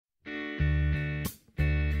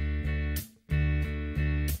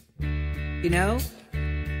You know,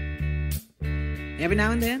 every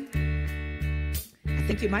now and then, I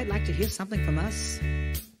think you might like to hear something from us.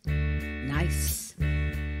 Nice,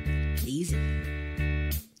 easy.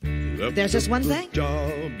 But there's just one thing.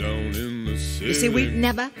 You see, we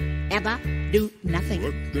never, ever do nothing.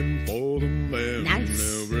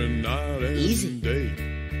 Nice, easy.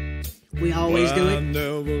 We always do it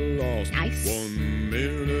nice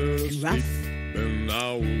and rough.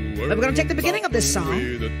 But we're going to take the beginning of this song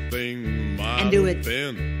and do it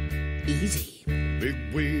easy.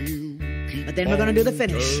 But then we're going to do the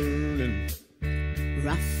finish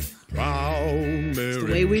rough. It's the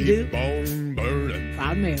way we do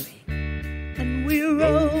Proud Mary. And we're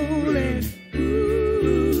rolling,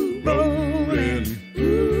 ooh, rolling,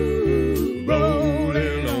 ooh,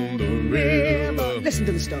 rolling on the river. Listen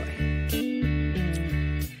to the story.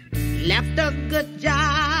 Left a good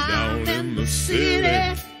job down in the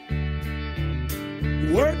city,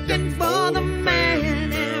 working for the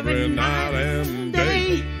man every night and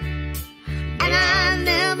day. And I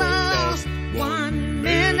never lost 1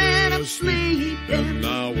 minute of sleep, and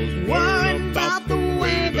I was worried about the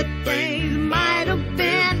way that things might have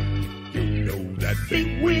been. You know that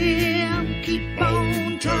big wheel keep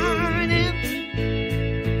on turning,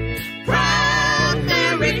 Proud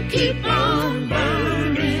Mary keep on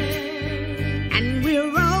burning. And we're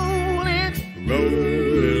rolling,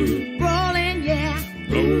 rolling, rolling, yeah,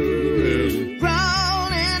 rolling,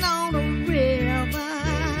 rolling on the river,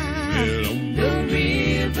 the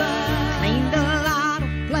river. Cleaned a lot of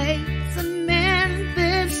plates in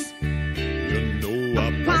Memphis, you know, I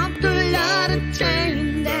pumped a lot of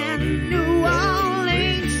chains down in New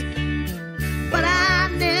Orleans, but I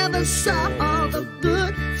never saw the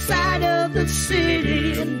good side of the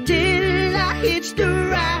city until I hitched a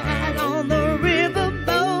ride